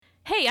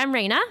Hey, I'm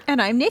Raina.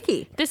 And I'm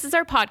Nikki. This is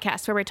our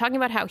podcast where we're talking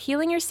about how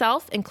healing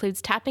yourself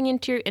includes tapping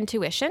into your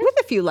intuition With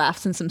a few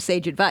laughs and some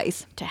sage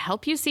advice. to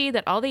help you see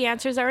that all the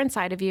answers are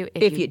inside of you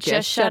If you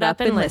just shut up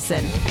and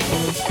listen.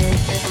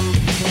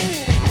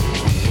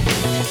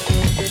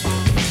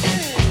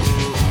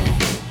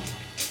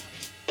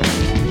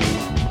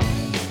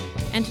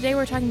 And today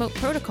we're talking about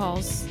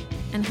protocols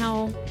and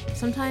how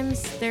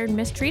sometimes they're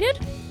mistreated.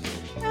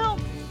 Well,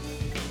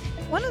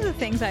 one of the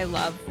things I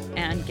love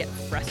and get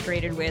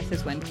frustrated with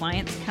is when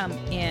clients come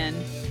in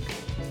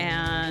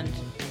and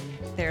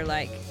they're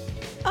like,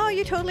 oh,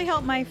 you totally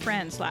helped my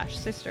friend /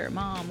 sister,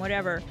 mom,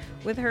 whatever,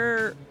 with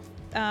her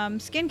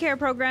skincare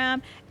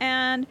program.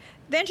 And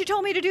then she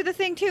told me to do the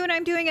thing too, and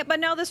I'm doing it, but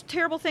now this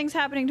terrible thing's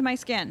happening to my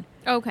skin.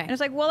 Okay. And it's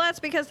like, well, that's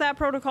because that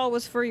protocol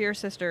was for your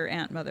sister,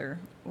 aunt, mother,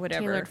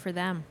 whatever. Tailored for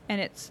them. And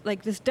it's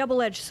like this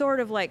double-edged sword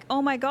of like,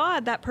 oh my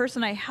God, that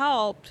person I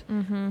helped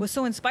was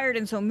so inspired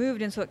and so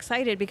moved and so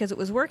excited because it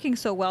was working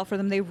so well for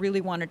them. They really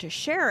wanted to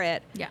share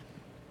it. Yeah.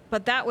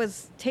 But that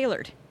was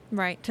tailored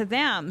Right. to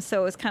them.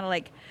 So it's kind of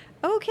like,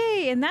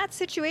 okay, in that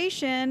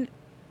situation,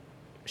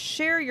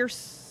 share your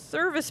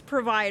service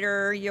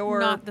provider, your...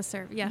 Not the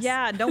service. Yes.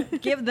 Yeah,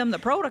 don't give them the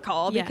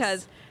protocol Yes.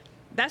 because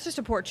that's just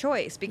a poor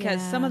choice because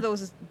some Yeah. of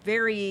those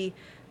very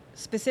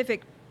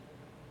specific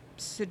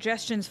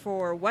suggestions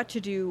for what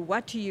to do,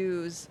 what to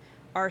use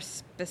are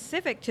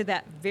specific to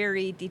that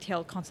very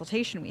detailed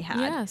consultation we had.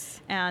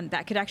 Yes. And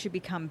that could actually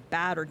become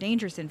bad or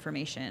dangerous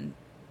information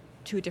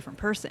to a different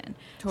person.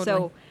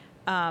 Totally.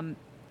 So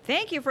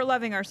thank you for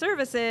loving our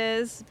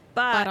services,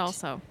 But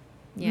also,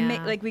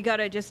 yeah. like we got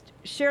to just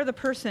share the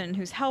person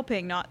who's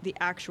helping, not the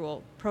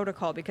actual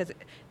protocol, because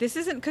this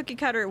isn't cookie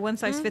cutter one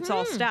size fits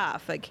all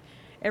stuff. Like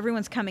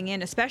everyone's coming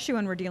in, especially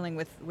when we're dealing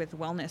with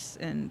wellness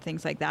and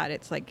things like that.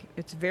 It's like,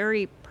 it's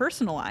very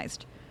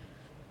personalized.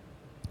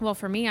 Well,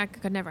 for me, I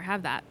could never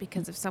have that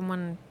because if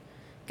someone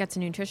gets a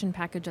nutrition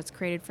package that's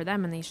created for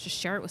them and they just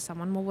share it with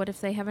someone, well, what if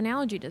they have an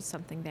allergy to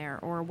something there?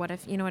 Or what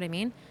if, you know what I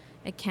mean?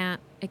 It can't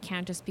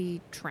just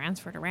be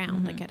transferred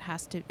around. Like it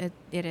has to,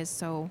 it is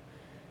so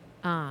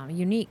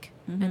unique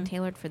and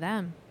tailored for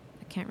them.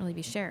 It can't really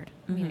be shared.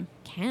 I mean, it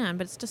can,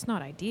 but it's just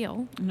not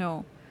ideal.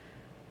 No,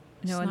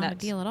 It's and not that's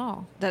ideal at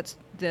all. that's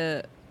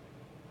the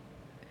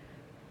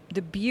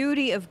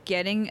beauty of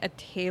getting a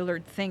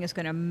tailored thing is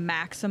going to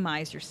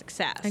maximize your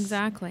success.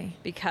 Exactly.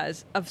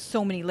 Because of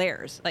so many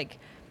layers. Like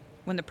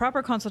when the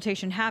proper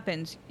consultation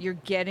happens, you're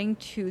getting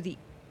to the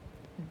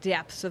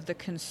depths of the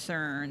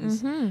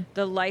concerns,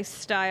 the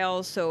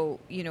lifestyle. So,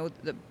 you know,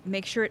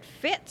 make sure it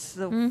fits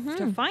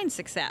to find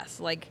success.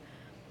 Like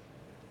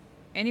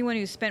anyone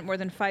who's spent more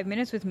than 5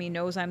 minutes with me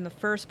knows I'm the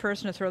first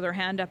person to throw their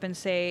hand up and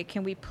say,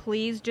 can we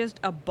please just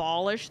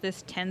abolish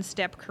this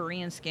 10-step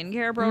Korean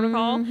skincare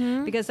protocol?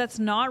 Because that's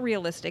not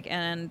realistic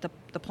and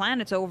the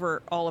planet's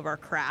over all of our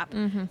crap.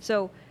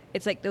 So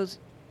it's like those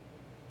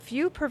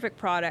few perfect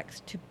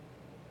products to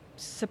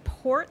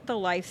support the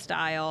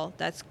lifestyle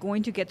that's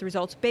going to get the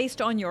results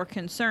based on your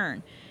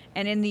concern.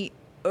 And in the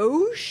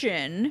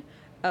ocean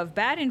of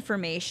bad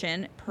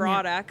information,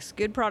 products,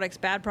 good products,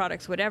 bad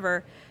products,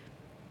 whatever,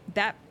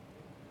 that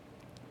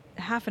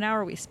half an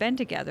hour we spend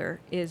together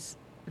is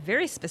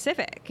very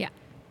specific. Yeah.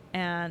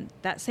 And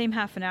that same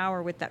half an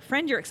hour with that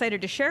friend you're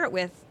excited to share it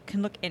with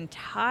can look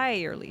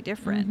entirely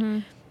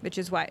different, which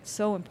is why it's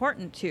so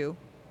important to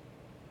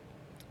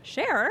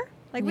share.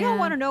 Like we all Yeah.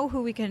 want to know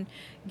who we can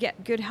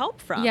get good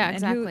help from. Yeah,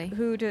 exactly. And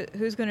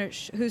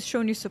who's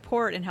shown you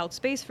support and held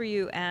space for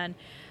you and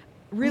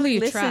really you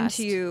listen trust.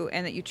 to you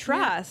and that you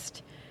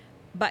trust.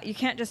 But you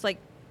can't just like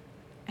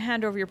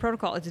hand over your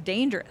protocol. It's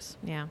dangerous.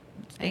 Yeah.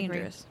 It's I agree.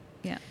 dangerous.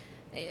 Yeah.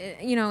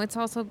 You know, it's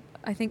also,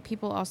 I think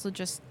people also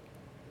just,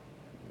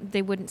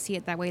 they wouldn't see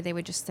it that way. They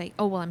would just say,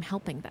 oh, well, I'm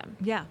helping them.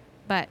 Yeah.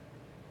 But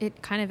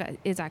it kind of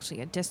is actually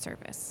a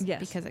disservice.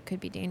 Yes. Because it could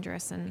be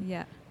dangerous and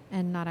Yeah.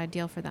 not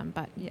ideal for them.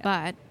 But,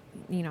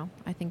 you know,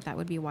 I think that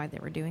would be why they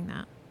were doing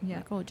that. Yeah.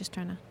 Like, oh, just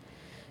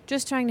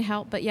trying to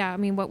help. But yeah, I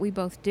mean, what we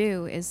both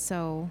do is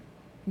so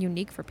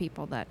unique for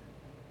people that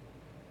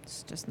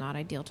it's just not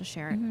ideal to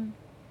share it.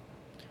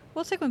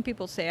 Well, it's like when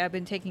people say, I've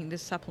been taking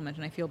this supplement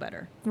and I feel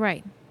better.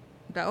 Right.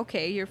 But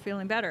okay, you're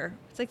feeling better.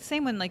 It's like the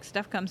same when like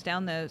stuff comes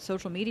down the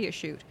social media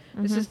chute.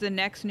 This is the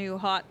next new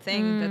hot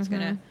thing that's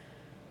going to,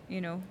 you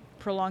know,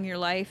 prolong your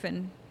life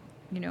and,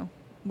 you know,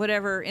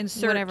 whatever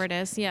it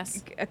is.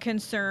 Yes. A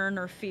concern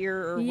or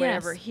fear or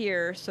whatever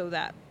here so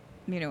that,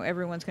 you know,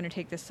 everyone's going to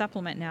take this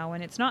supplement now.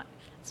 And it's not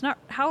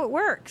how it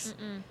works.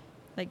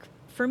 Like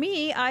for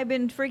me, I've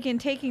been freaking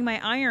taking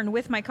my iron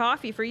with my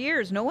coffee for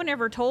years. No one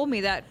ever told me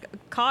that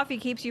coffee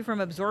keeps you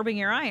from absorbing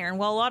your iron.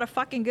 Well, a lot of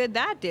fucking good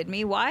that did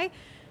me. Why?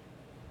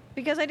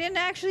 Because I didn't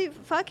actually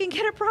fucking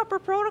get a proper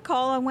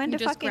protocol on when You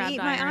to just fucking grabbed eat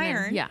my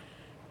iron. Yeah.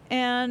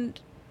 And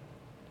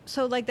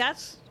so like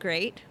that's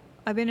great.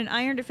 I've been in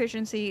iron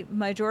deficiency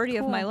majority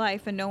of my Cool.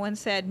 life and no one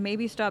said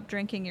maybe stop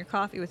drinking your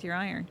coffee with your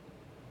iron.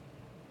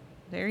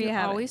 There you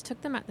have always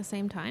took them at the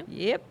same time? it.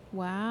 Yep.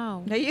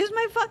 Wow. I use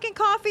my fucking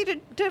coffee to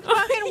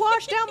fucking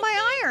wash down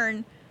my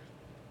iron.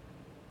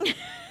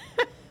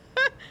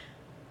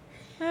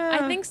 I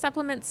I think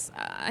supplements,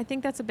 I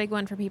think that's a big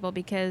one for people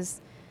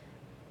because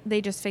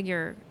they just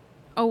figure,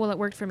 oh, well, it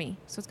worked for me,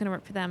 so it's going to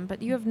work for them.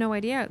 But you have no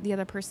idea the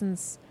other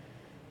person's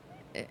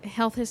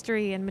health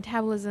history and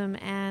metabolism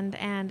and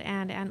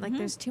like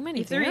there's too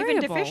many If they're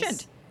variables. even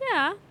deficient.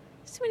 Yeah.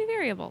 There's too many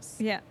variables.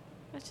 Yeah.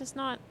 It's just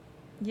not.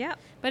 Yeah.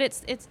 But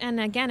it's and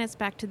again, it's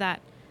back to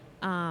that,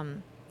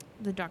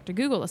 the Dr.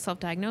 Google, a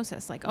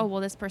self-diagnosis. Like, oh,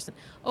 well, this person,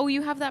 oh,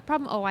 you have that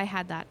problem. Oh, I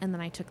had that. And then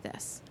I took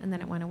this and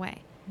then it went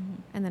away.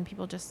 And then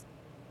people just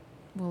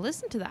will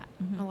listen to that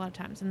a lot of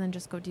times and then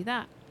just go do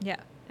that. Yeah.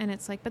 And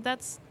it's like, but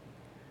that's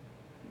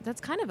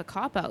kind of a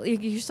cop-out.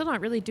 You're still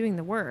not really doing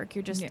the work.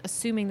 You're just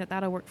assuming that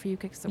that'll work for you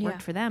because it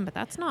worked for them. But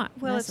that's not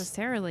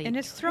necessarily and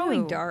it's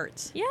throwing true.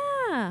 darts.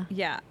 Yeah.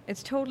 Yeah.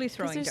 It's totally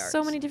throwing There's darts.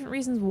 so many different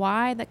reasons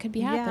why that could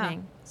be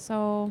happening.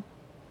 So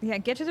Yeah,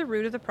 get to the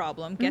root of the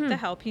problem, get the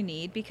help you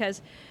need,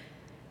 because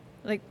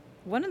like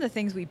one of the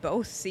things we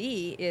both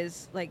see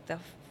is like the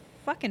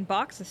fucking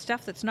box of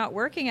stuff that's not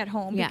working at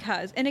home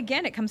because, and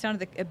again, it comes down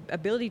to the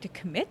ability to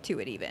commit to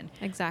it even.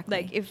 exactly.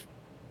 Like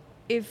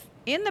if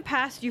in the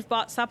past you've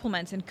bought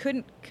supplements and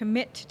couldn't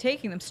commit to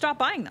taking them, stop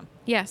buying them.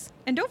 Yes,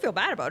 And don't feel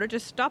bad about it,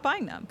 just stop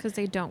buying them. because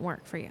they don't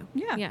work for you.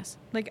 Yeah. Yes.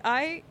 Like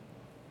I,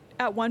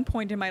 at one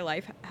point in my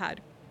life, had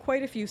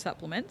quite a few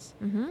supplements,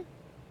 Mm-hmm.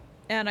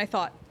 and I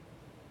thought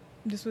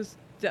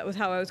that was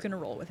how I was going to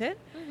roll with it.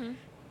 Mm-hmm.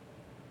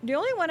 The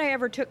only one I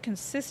ever took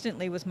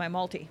consistently was my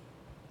multi.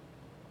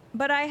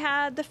 But I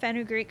had the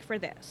fenugreek for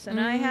this, and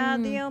I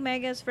had the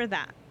omegas for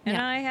that, and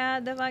Yeah. I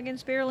had the fucking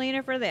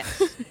spirulina for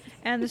this,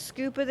 and the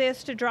scoop of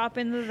this to drop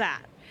into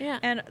that, Yeah.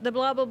 and the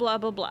blah, blah, blah,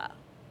 blah, blah.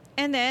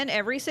 And then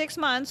every 6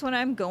 months when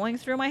I'm going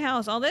through my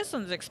house, oh, this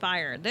one's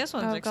expired, this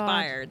one's Oh, God.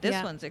 expired, this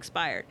Yeah. one's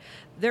expired.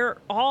 They're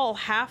all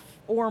half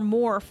or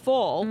more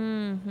full.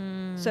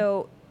 Mm-hmm.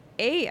 So,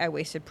 A, I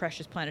wasted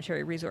precious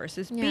planetary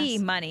resources. B,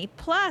 Yes. money.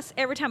 Plus,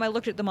 every time I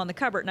looked at them on the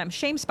cupboard, and I'm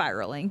shame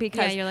spiraling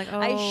because you're like,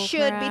 I "Oh,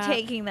 should crap." be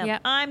taking them.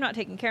 Yep. I'm not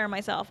taking care of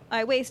myself.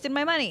 I wasted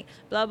my money.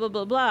 Blah, blah,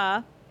 blah,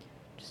 blah.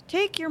 Just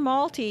take your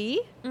multi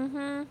Mm-hmm.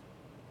 and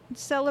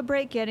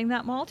celebrate getting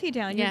that multi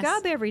down Yes. your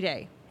gob every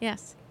day.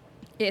 Yes.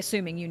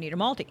 Assuming you need a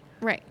multi,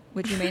 Right.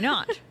 which you may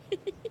not.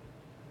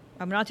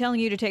 I'm not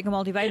telling you to take a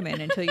multivitamin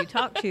until you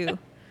talk to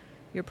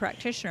your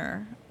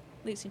practitioner.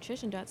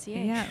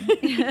 LeaseNutrition.ca. Yeah.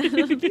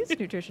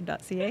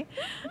 LeaseNutrition.ca.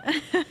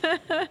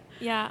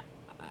 Yeah.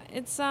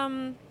 It's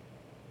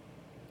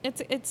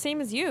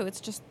same as you.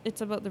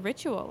 It's about the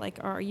ritual. Like,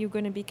 are you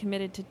going to be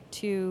committed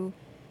to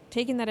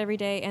taking that every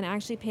day and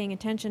actually paying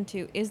attention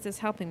to, is this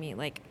helping me?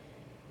 Like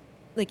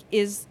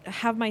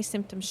have my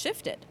symptoms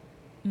shifted?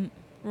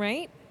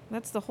 Right?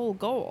 That's the whole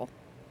goal.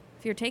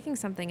 If you're taking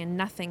something and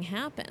nothing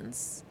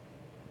happens,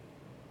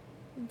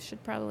 you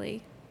should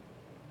probably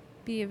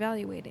be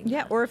evaluating.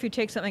 Yeah, that. or if you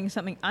take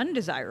something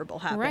undesirable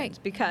happens. Right.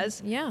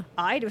 Because Yeah.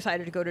 I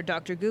decided to go to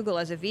Dr. Google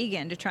as a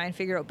vegan to try and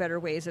figure out better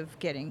ways of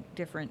getting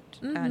different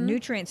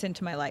nutrients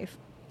into my life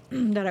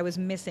that I was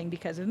missing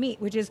because of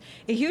meat, which is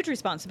a huge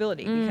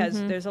responsibility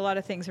because there's a lot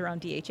of things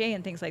around DHA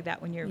and things like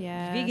that. When you're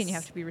vegan, you Yes.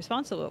 have to be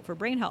responsible for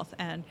brain health.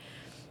 And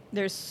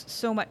there's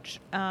so much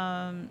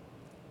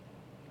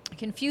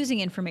confusing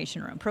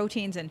information around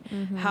proteins and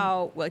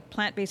how, like,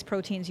 plant-based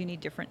proteins, you need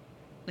different,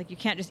 like, you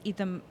can't just eat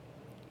them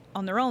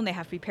on their own. They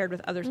have to be paired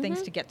with other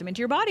things to get them into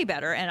your body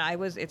better. And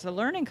it's a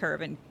learning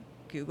curve, and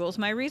Google's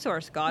my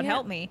resource. God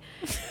help me.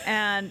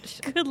 And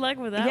Good luck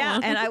with that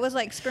one. and I was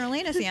like,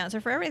 spirulina's the answer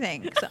for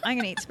everything. So I'm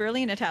going to eat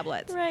spirulina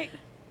tablets. Right.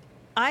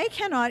 I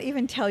cannot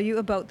even tell you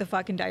about the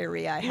fucking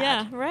diarrhea I had.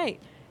 Yeah, right.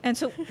 And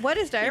so what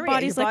is diarrhea?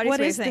 body's like, what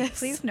way is of saying, this?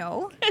 please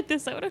no. Get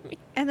this out of me.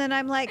 And then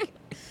I'm like,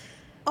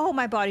 oh,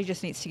 my body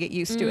just needs to get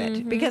used to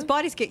it. Because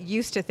bodies get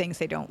used to things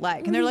they don't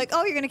like. And they're like,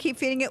 oh, you're going to keep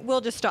feeding it?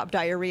 We'll just stop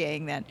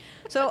diarrheaing then.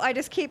 So I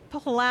just keep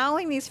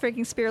plowing these freaking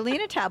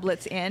spirulina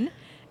tablets in.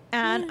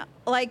 And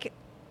like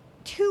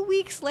 2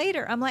 weeks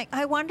later, I'm like,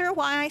 I wonder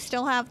why I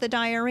still have the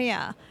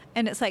diarrhea.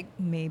 And it's like,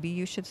 maybe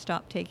you should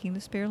stop taking the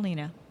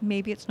spirulina.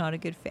 Maybe it's not a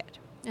good fit.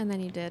 And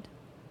then you did.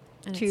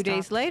 And it 2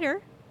 days stopped.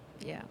 later,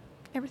 Yeah.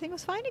 everything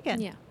was fine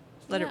again. Yeah.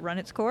 Let Yeah. it run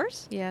its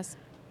course. Yes.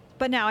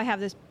 But now I have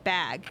this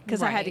bag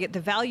because I had to Right. get the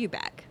value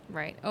bag.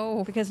 Right.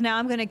 Oh. Because now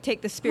I'm going to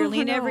take the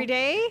spirulina no. every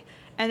day,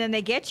 and then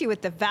they get you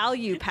with the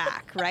value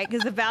pack, right?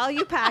 Because the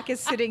value pack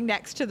is sitting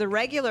next to the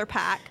regular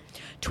pack,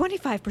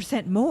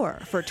 25% more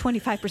for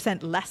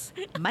 25% less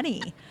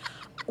money.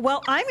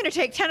 Well, I'm going to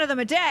take 10 of them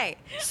a day,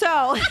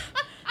 so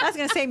that's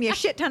going to save me a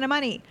shit ton of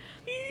money.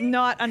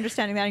 Not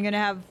understanding that I'm going to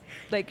have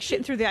like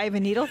shit through the eye of a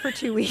needle for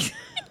 2 weeks.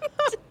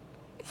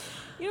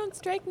 You don't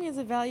strike me as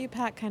a value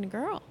pack kind of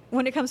girl.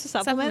 When it comes to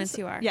supplements, Supplements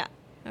you are. Yeah,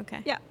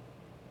 Okay. yeah,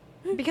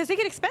 because they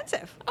get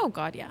expensive. Oh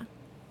God, yeah.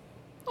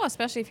 Well,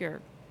 especially if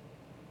you're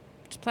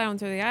just plowing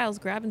through the aisles,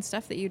 grabbing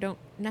stuff that you don't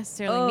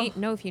necessarily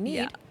know if you need.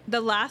 Yeah.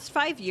 The last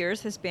 5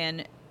 years has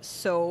been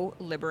so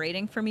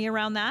liberating for me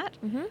around that.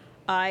 Mm-hmm.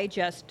 I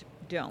just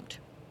don't.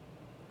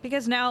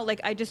 Because now, like,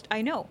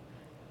 I know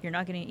you're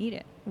not going to eat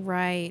it.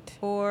 Right.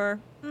 Or,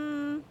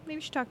 maybe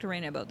you should talk to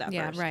Raina about that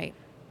Yeah. first. Right.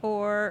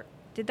 Or,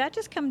 did that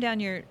just come down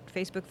your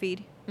Facebook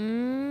feed?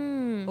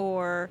 Mm.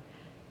 Or,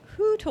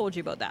 Who told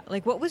you about that?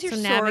 Like, what was your So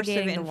source of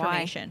navigating the why.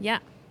 information? Yeah.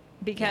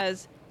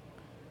 Because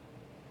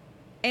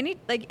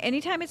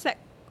anytime it's that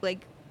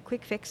like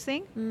quick fix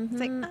thing, it's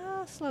like,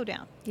 slow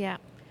down. Yeah.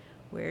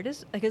 Where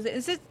does, because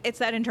it's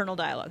that internal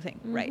dialogue thing,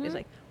 right? It's Mhm.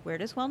 like, where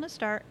does wellness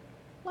start?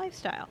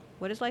 Lifestyle.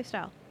 What is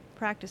lifestyle?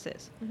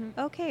 Practices. Mhm.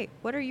 Okay,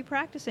 what are you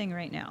practicing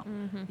right now?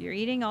 Mhm. You're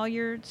eating all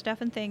your stuff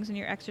and things, and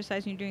you're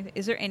exercising. You're doing.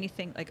 Is there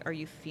anything like? Are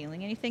you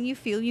feeling anything you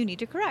feel you need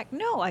to correct?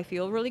 No, I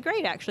feel really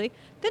great actually.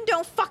 Then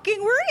don't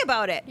fucking worry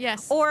about it.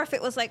 Yes. Or if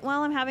it was like,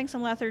 well, I'm having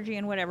some lethargy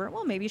and whatever.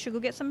 Well, maybe you should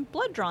go get some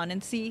blood drawn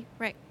and see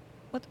Right.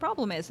 what the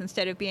problem is,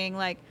 instead of being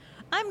like,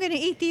 I'm going to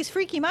eat these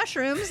freaky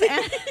mushrooms.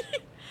 And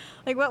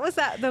like, what was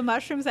that? The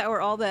mushrooms that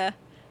were all the,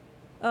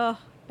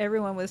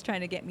 everyone was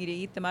trying to get me to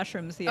eat the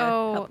mushrooms a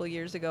couple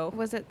years ago.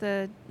 Was it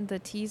the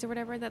teas or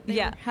whatever that they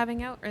Yeah. were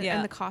having out? Or, Yeah.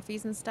 and the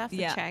coffees and stuff? The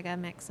Yeah. chaga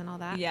mix and all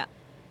that? Yeah.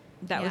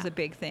 That was Yeah. a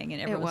big thing.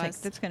 And everyone was like,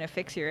 was. that's going to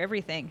fix your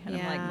everything. And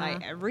I'm like, Yeah.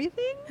 my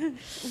everything?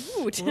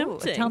 Ooh, Ooh,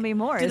 tell me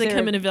more. Do Is they there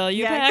come in a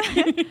value Yeah.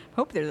 pack?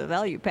 Hope there's a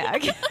value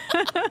pack.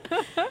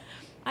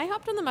 I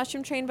hopped on the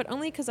mushroom train, but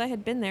only because I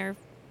had been there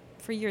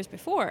for years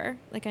before.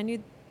 Like, I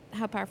knew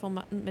how powerful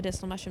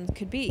medicinal mushrooms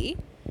could be.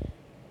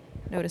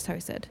 Notice how I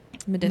said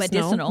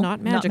medicinal, not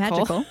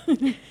magical.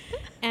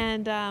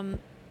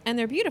 And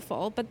they're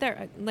beautiful, but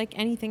they're like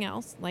anything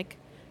else, like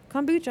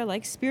kombucha,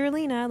 like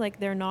spirulina, like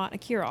they're not a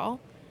cure-all.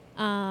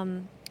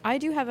 I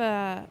do have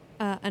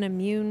an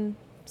immune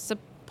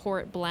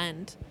support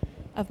blend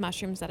of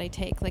mushrooms that I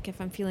take. Like if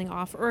I'm feeling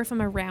off or if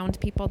I'm around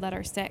people that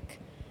are sick,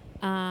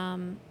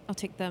 I'll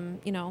take them,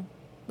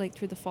 like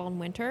through the fall and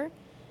winter.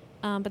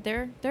 But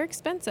they're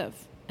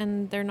expensive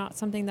and they're not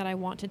something that I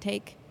want to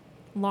take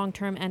long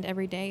term and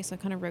every day. So I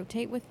kind of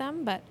rotate with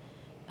them. But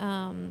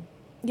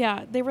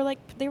yeah, they were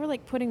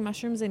like putting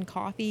mushrooms in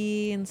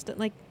coffee and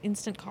like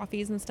instant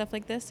coffees and stuff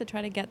like this to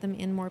try to get them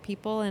in more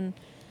people. And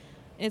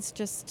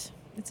it's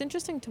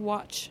interesting to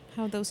watch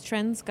how those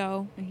trends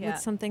go with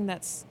something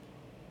that's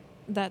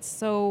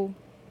so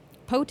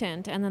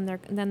potent, and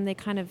then they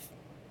kind of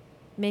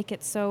make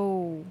it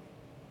so,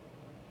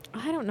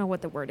 I don't know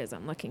what the word is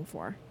I'm looking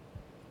for.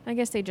 I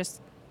guess they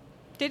just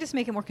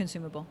make it more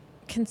consumable.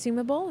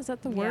 Consumable, is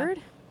that the Yeah. word?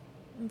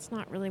 It's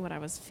not really what I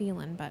was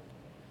feeling, but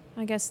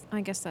I guess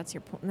that's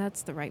your point.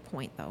 That's the right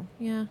point though.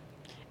 Yeah.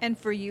 And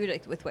for you,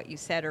 like with what you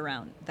said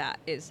around that,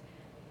 is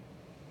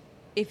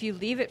if you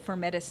leave it for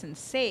medicine's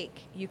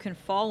sake, you can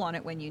fall on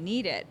it when you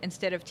need it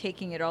instead of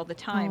taking it all the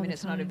time All and the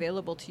it's not time.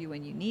 available to you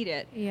when you need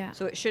it. Yeah.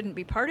 So it shouldn't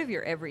be part of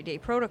your everyday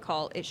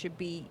protocol. It should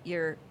be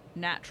your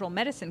natural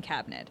medicine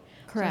cabinet.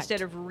 Correct. So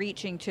instead of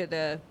reaching to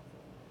the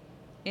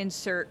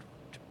insert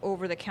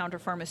over-the-counter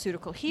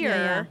pharmaceutical here,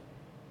 Yeah.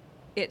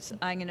 it's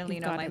I'm going to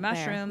lean got on my it there.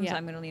 mushrooms. Yeah.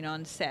 I'm going to lean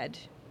on said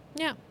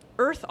Yeah.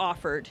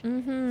 earth-offered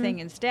Mm-hmm. thing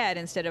instead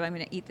of I'm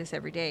going to eat this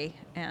every day.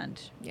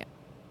 And Yeah.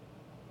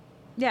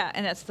 yeah,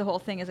 and that's the whole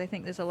thing, is I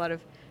think there's a lot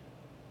of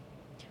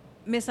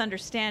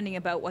misunderstanding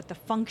about what the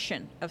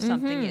function of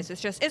something Mhm. is.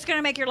 It's just, it's going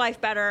to make your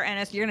life better and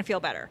you're going to feel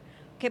better.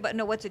 Okay, but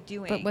no, what's it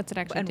doing? But what's it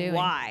actually and doing?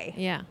 why?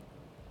 Yeah.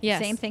 Yes.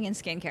 Same thing in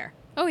skincare.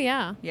 Oh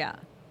yeah. Yeah.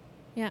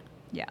 Yeah.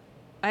 Yeah.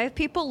 I have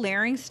people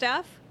layering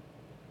stuff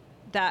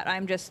that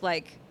I'm just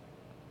like,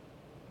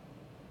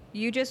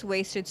 you just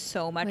wasted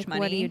so much Like, money.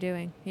 what are you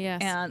doing?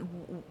 Yes.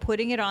 And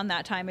putting it on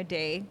that time of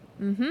day,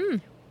 Mm-hmm.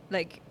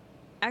 like,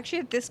 actually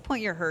at this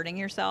point you're hurting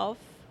yourself,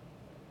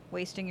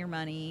 wasting your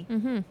money.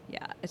 Mm-hmm.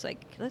 Yeah, it's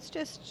like, let's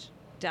just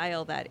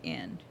dial that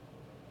in.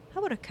 How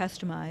about a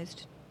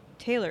customized,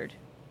 tailored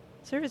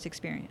service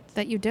experience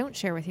That you don't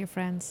share with your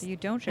friends. that you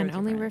don't share and with your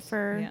only friends?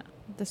 refer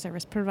the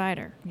service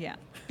provider. Yeah.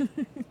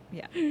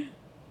 Yeah. Yeah.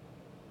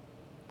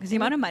 Because the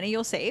amount of money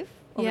you'll save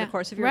over Yeah, the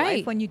course of your right.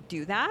 life when you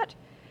do that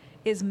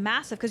is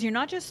massive, because you're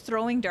not just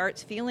throwing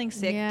darts, feeling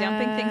sick,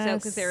 dumping things out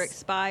because they're Yes.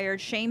 expired,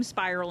 shame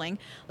spiraling.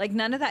 Like,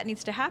 none of that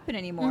needs to happen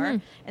anymore.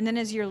 Mhm. And then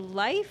as your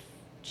life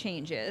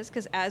changes,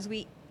 because as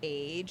we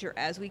age or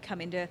as we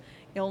come into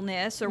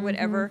illness or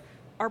whatever,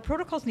 our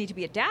protocols need to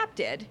be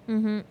adapted.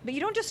 Mm-hmm. But you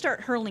don't just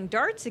start hurling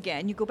darts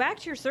again. You go back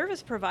to your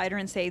service provider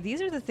and say, these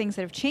are the things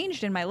that have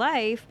changed in my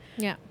life.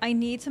 Yeah. I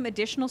need some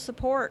additional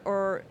support,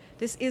 or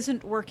this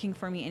isn't working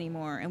for me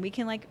anymore. And we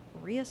can like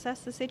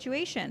reassess the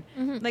situation.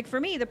 Mhm. Like for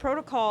me, the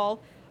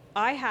protocol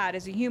I had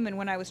as a human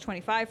when I was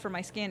 25 for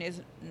my skin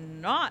is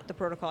not the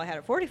protocol I had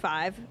at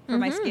 45 for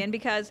my Mhm. skin,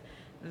 because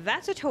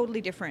that's a totally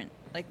different,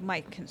 like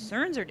my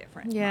concerns are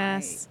different.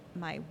 Yes.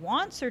 My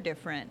wants are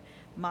different.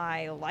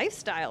 My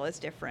lifestyle is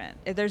different.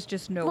 There's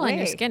just no Well, way. and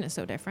your skin is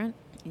so different.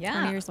 Yeah.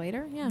 20 years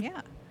later. Yeah.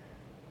 Yeah.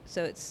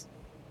 So it's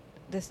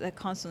this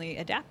constantly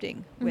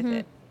adapting with Mhm.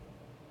 it.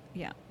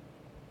 Yeah.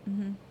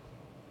 Hmm.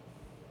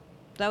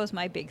 That was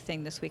my big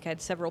thing this week. I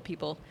had several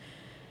people,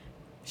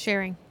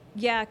 Sharing.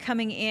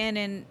 coming in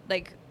and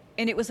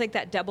it was like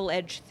that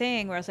double-edged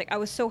thing where I was like, I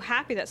was so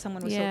happy that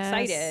someone was Yes, so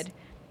excited,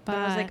 but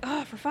I was like, but-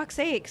 oh, for fuck's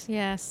sakes.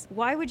 Yes.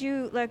 Why would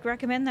you like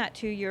recommend that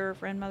to your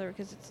friend mother?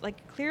 Because it's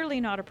like clearly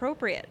not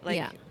appropriate. Like,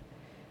 Yeah.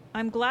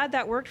 I'm glad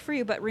that worked for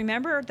you, but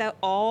remember that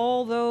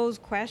all those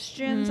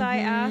questions I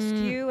asked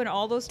you and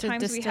all those To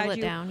times we distill had it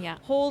you down, yeah.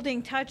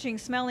 holding, touching,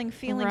 smelling,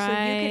 feeling, so you could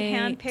Right.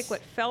 handpick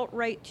what felt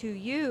right to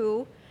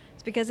you.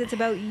 It's because it's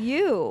about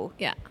you.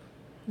 Yeah.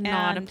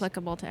 Not And-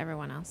 applicable to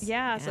everyone else.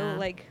 Yeah, so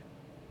like,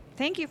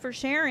 thank you for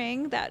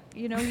sharing that,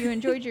 you know, you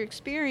enjoyed your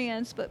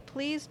experience, but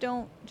please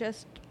don't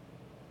just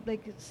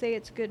like say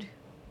it's good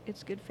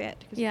fit,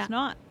 because Yeah. it's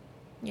not.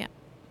 Yeah.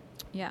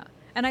 Yeah.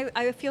 And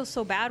I feel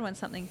so bad when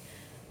something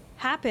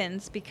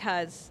happens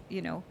because,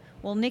 you know,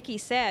 well, Nikki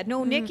said,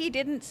 no, Nikki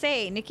didn't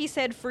say. Nikki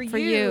said for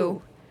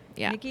you.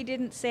 Yeah. Nikki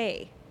didn't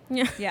say.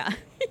 Yeah. Yeah.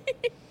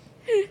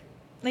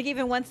 Like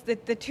even once the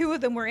two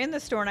of them were in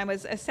the store and I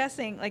was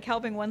assessing, like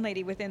helping one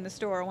lady within the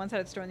store on one side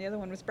of the store and the other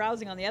one was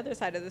browsing on the other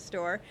side of the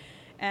store.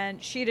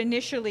 And she'd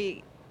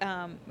initially,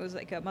 it was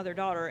like a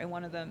mother-daughter, and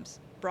one of them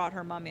brought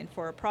her mom in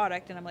for a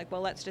product. And I'm like,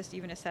 well, let's just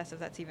even assess if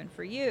that's even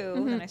for you.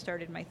 And then I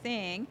started my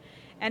thing.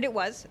 And it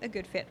was a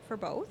good fit for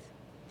both.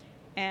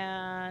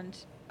 And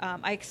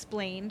I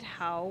explained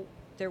how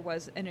there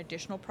was an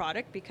additional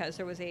product because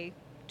there was a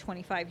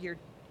 25-year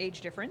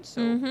age difference.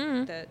 So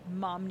the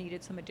mom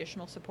needed some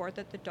additional support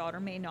that the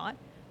daughter may not,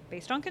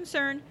 based on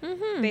concern,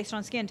 based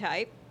on skin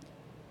type,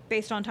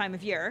 based on time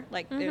of year.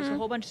 Like there's a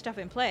whole bunch of stuff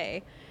in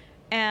play.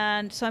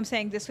 And so I'm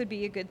saying this would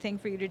be a good thing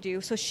for you to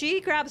do. So she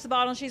grabs the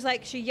bottle and she's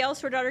like, she yells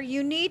to her daughter,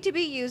 you need to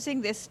be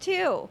using this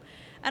too.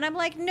 And I'm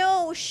like,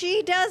 no,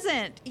 she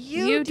doesn't.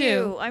 You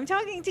do. I'm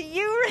talking to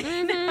you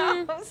right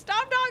now.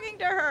 Stop talking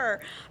to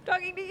her. I'm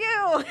talking to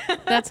you.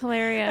 That's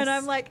hilarious. And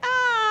I'm like,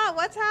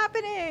 what's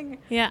happening?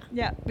 Yeah.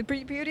 Yeah. The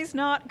beauty's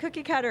not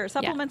cookie cutter.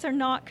 Supplements are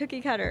not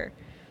cookie cutter.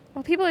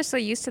 Well, people are so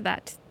used to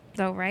that,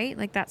 though, right?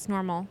 Like that's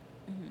normal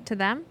to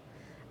them.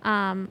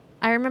 I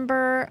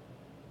remember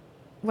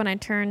when I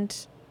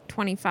turned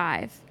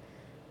 25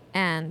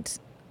 and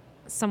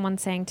someone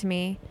saying to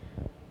me,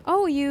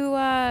 oh, you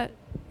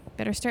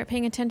better start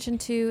paying attention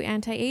to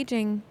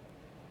anti-aging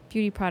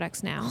beauty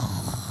products now.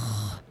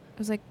 I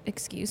was like,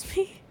 excuse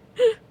me?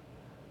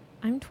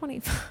 I'm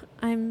 25.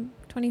 I'm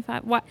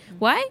 25. What?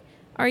 Why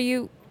are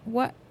you?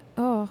 What?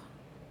 Oh,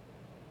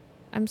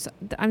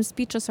 I'm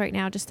speechless right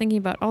now just thinking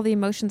about all the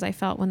emotions I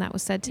felt when that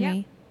was said to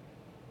me.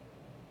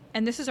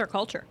 And this is our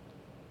culture.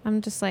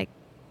 I'm just like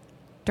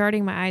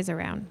darting my eyes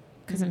around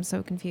because I'm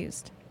so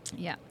confused.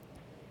 Yeah.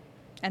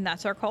 And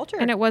that's our culture.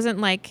 And it wasn't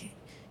like,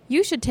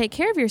 you should take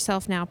care of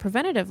yourself now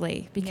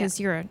preventatively because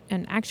you're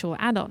an actual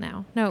adult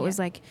now. No, it was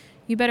like,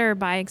 you better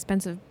buy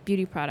expensive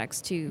beauty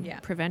products to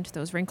prevent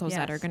those wrinkles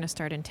that are going to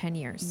start in 10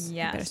 years.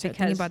 Yes, you better start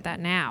thinking about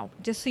that now.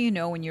 Just so you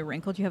know, when you're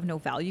wrinkled, you have no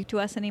value to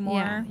us anymore.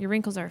 Yeah, your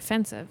wrinkles are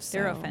offensive.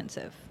 They're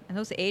offensive. And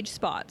those age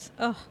spots,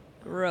 ugh,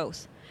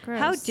 gross. Gross.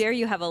 How dare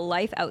you have a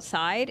life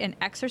outside and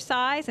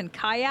exercise and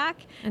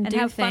kayak and do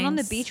have fun on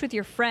the things. beach with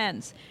your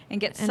friends and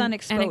get sun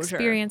exposure. And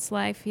experience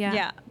life,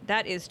 Yeah,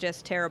 that is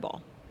just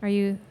terrible. Are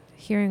you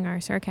hearing our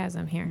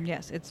sarcasm here?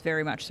 Yes, it's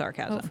very much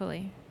sarcasm.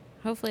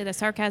 Hopefully the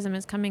sarcasm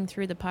is coming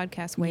through the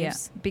podcast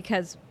waves. Yeah,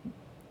 because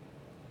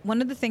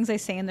one of the things I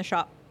say in the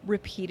shop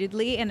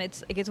repeatedly, and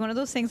it's one of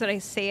those things that I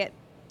say it,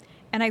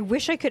 and I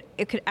wish it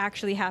could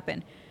actually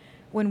happen.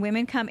 When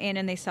women come in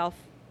and they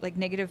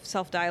negative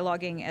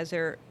self-dialoguing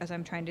as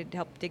I'm trying to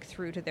help dig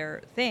through to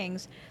their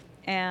things,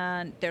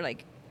 and they're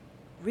like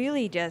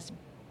really just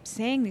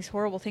saying these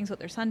horrible things about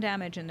their sun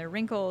damage and their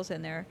wrinkles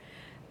and their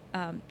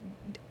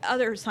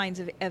other signs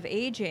of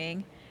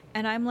aging,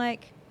 and I'm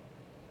like,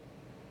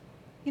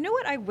 you know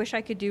what I wish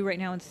I could do right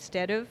now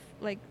instead of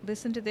like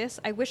listen to this?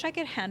 I wish I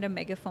could hand a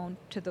megaphone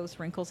to those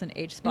wrinkles and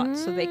age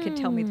spots so they could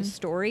tell me the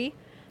story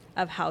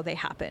of how they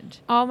happened.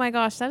 Oh my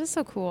gosh, that is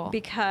so cool.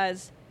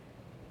 Because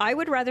I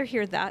would rather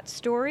hear that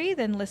story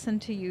than listen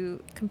to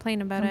you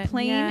complain about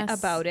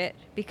it,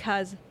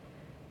 because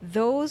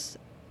those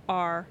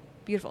are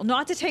beautiful.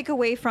 Not to take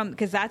away from,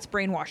 because that's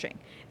brainwashing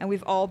and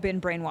we've all been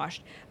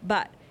brainwashed,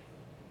 but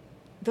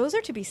those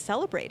are to be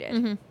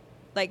celebrated.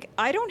 Like,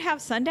 I don't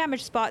have sun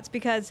damage spots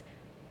because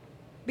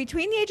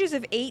between the ages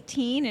of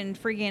 18 and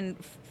friggin'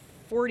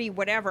 40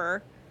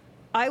 whatever,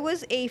 I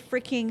was a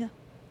freaking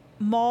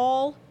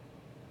mall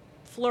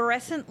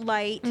fluorescent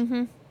light.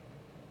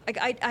 Like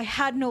I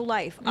had no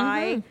life.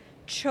 I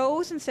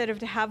chose, instead of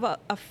to have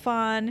a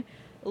fun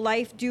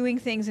life doing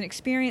things and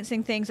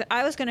experiencing things, that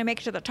I was going to make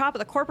it to the top of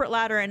the corporate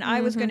ladder and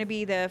I was going to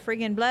be the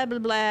friggin' blah, blah,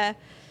 blah,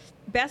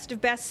 best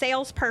of best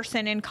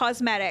salesperson in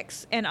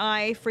cosmetics, and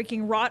I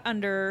freaking rot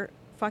under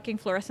fucking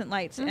fluorescent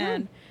lights.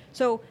 And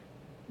so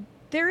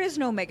there is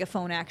no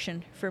megaphone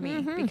action for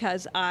me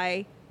because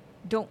I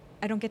don't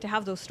get to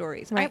have those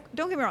stories. Right.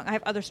 Don't get me wrong, I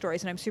have other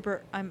stories and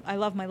I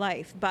love my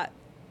life, but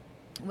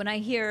when I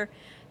hear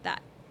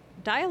that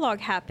dialogue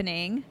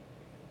happening,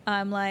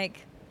 I'm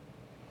like,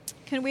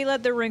 can we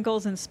let the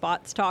wrinkles and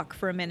spots talk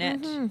for a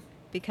minute?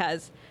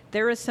 Because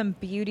there is some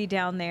beauty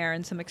down there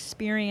and some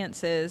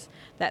experiences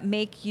that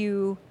make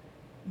you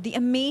the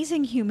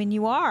amazing human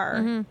you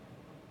are.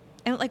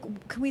 And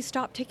like, can we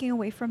stop taking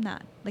away from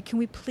that? Like, can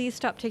we please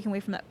stop taking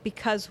away from that?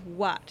 Because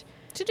what?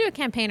 Should do a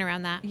campaign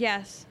around that.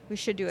 Yes, we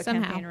should do a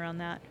Somehow. campaign around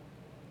that.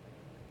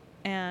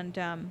 And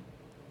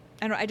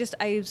I don't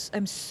know,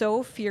 I'm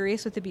so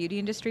furious with the beauty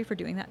industry for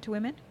doing that to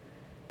women.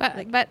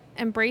 But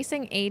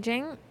embracing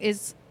aging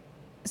is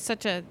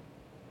such a,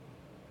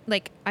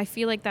 like, I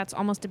feel like that's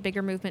almost a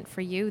bigger movement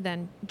for you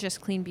than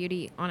just clean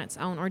beauty on its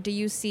own. Or do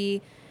you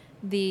see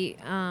the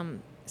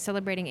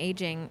celebrating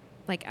aging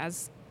like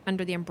as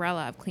under the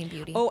umbrella of clean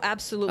beauty? Oh,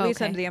 absolutely. It's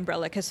Okay. under the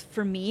umbrella. Because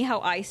for me, how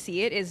I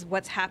see it is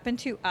what's happened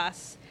to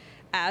us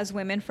as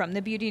women from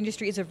the beauty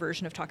industry is a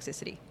version of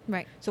toxicity.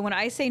 Right. So when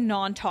I say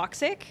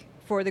non-toxic,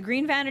 for the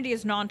green vanity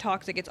is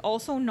non-toxic, it's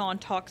also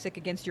non-toxic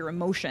against your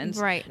emotions.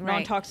 Right.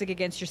 Non-toxic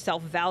against your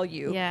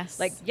self-value. Yes.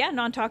 Like, yeah,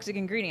 non-toxic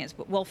ingredients,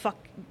 but well, fuck,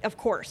 of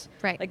course.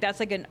 Right. Like, that's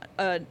like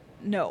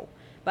no.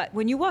 But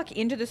when you walk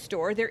into the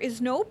store, there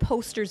is no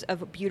posters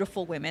of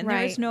beautiful women.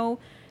 Right.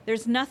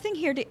 There's nothing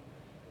here to,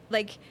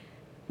 like,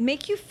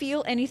 make you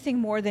feel anything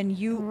more than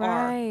you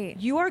Right. are.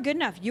 You are good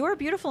enough. You are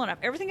beautiful enough.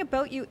 Everything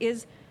about you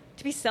is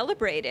to be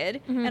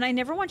celebrated. Mm-hmm. And I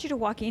never want you to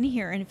walk in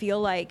here and feel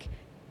like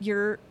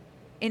you're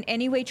in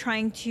any way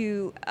trying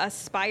to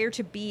aspire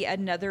to be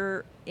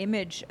another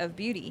image of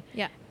beauty.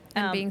 Yeah.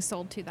 And being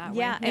sold to that way.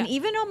 Yeah. And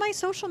even on my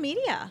social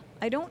media,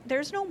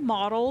 there's no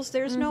models.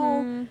 There's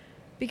no,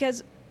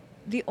 because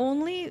the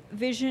only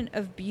vision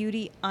of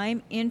beauty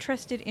I'm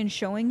interested in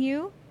showing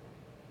you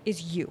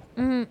is you.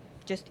 Mm-hmm.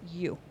 Just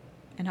you.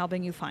 And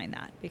helping you find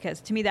that. Because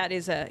to me, that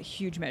is a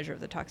huge measure of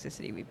the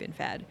toxicity we've been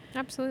fed.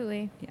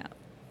 Absolutely. Yeah.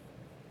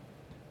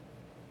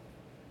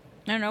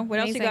 I don't know. What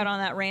else you Amazing. got on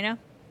that, Raina?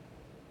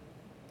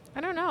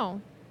 I don't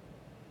know.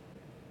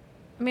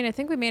 I mean, I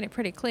think we made it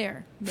pretty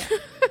clear. Yeah.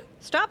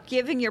 Stop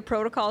giving your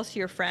protocols to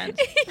your friends.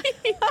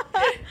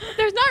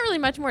 There's not really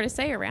much more to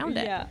say around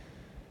it. Yeah.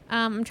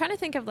 I'm trying to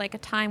think of like a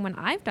time when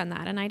I've done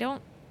that, and I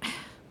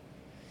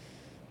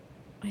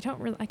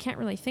can't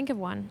really think of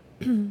one.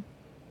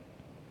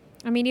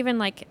 I mean, even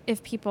like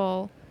if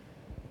people,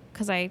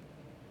 because I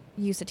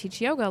used to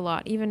teach yoga a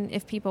lot, even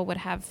if people would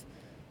have,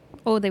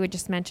 they would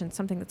just mention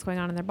something that's going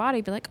on in their body,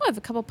 be like, I have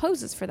a couple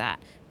poses for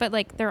that. But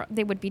like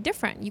they would be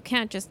different. You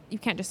can't just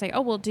say,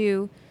 we'll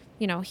do,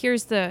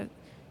 here's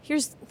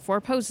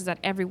 4 poses that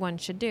everyone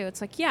should do.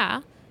 It's like,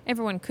 yeah,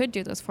 everyone could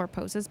do those 4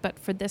 poses, but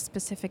for this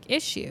specific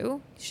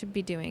issue, you should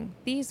be doing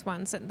these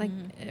ones. And like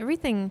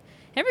everything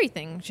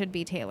should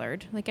be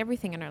tailored, like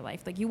everything in our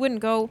life. Like you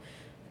wouldn't go,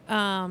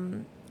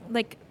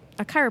 like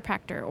a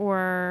chiropractor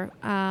or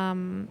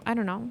I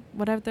don't know,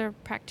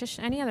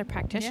 any other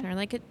practitioner. Yeah.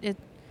 Like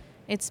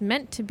it's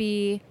meant to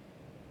be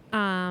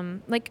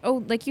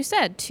like you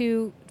said,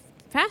 to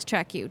fast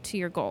track you to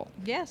your goal.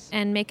 Yes.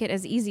 And make it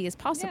as easy as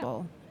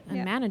possible and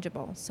Yeah.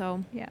 manageable.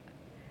 So Yeah.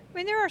 I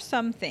mean, there are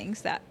some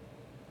things that,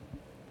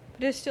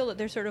 but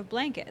they're sort of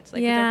blankets.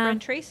 Like with Yeah. our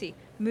friend Tracy,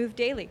 Move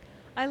Daily.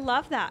 I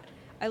love that.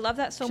 I love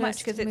that so much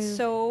Just because it's move.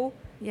 so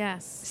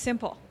yes.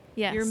 simple.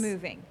 Yes. You're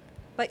moving.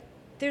 But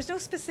there's no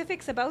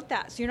specifics about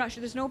that. So you're not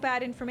sure. There's no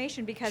bad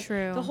information because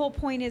True. the whole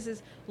point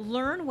is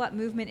learn what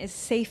movement is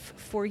safe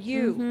for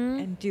you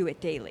and do it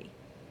daily.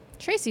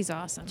 Tracy's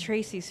awesome.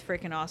 Tracy's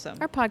freaking awesome.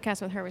 Our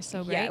podcast with her was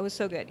so great. Yeah, it was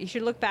so good. You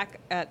should look back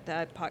at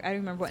that podcast. I don't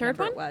remember what Third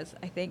number it one? was.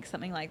 I think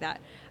something like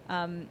that.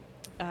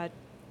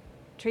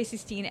 Tracy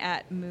Steen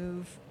at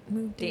Move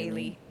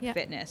Daily Yeah.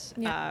 Fitness.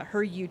 Yeah.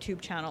 Her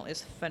YouTube channel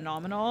is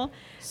phenomenal.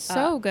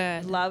 So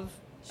good. Love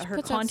She her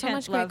puts out so content.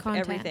 much great Love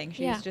content. everything.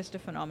 She's Yeah. just a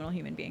phenomenal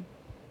human being.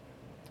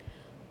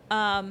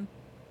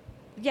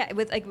 Yeah,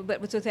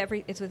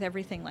 it's with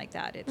everything like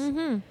that.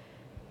 It's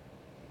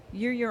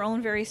you're your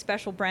own very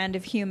special brand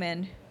of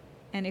human,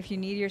 and if you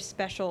need your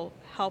special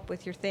help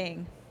with your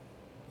thing,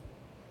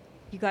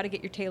 you got to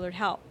get your tailored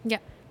help. Yeah.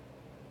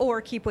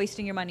 Or keep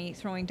wasting your money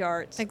throwing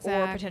darts or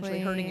potentially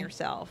hurting Exactly.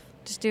 yourself.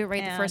 Just do it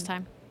right the first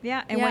time.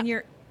 Yeah, and Yeah. when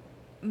you're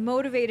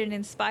motivated and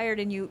inspired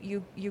and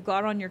you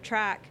got on your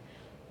track,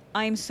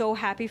 I'm so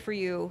happy for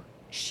you.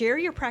 Share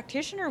your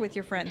practitioner with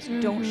your friends.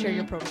 Don't share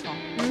your protocol.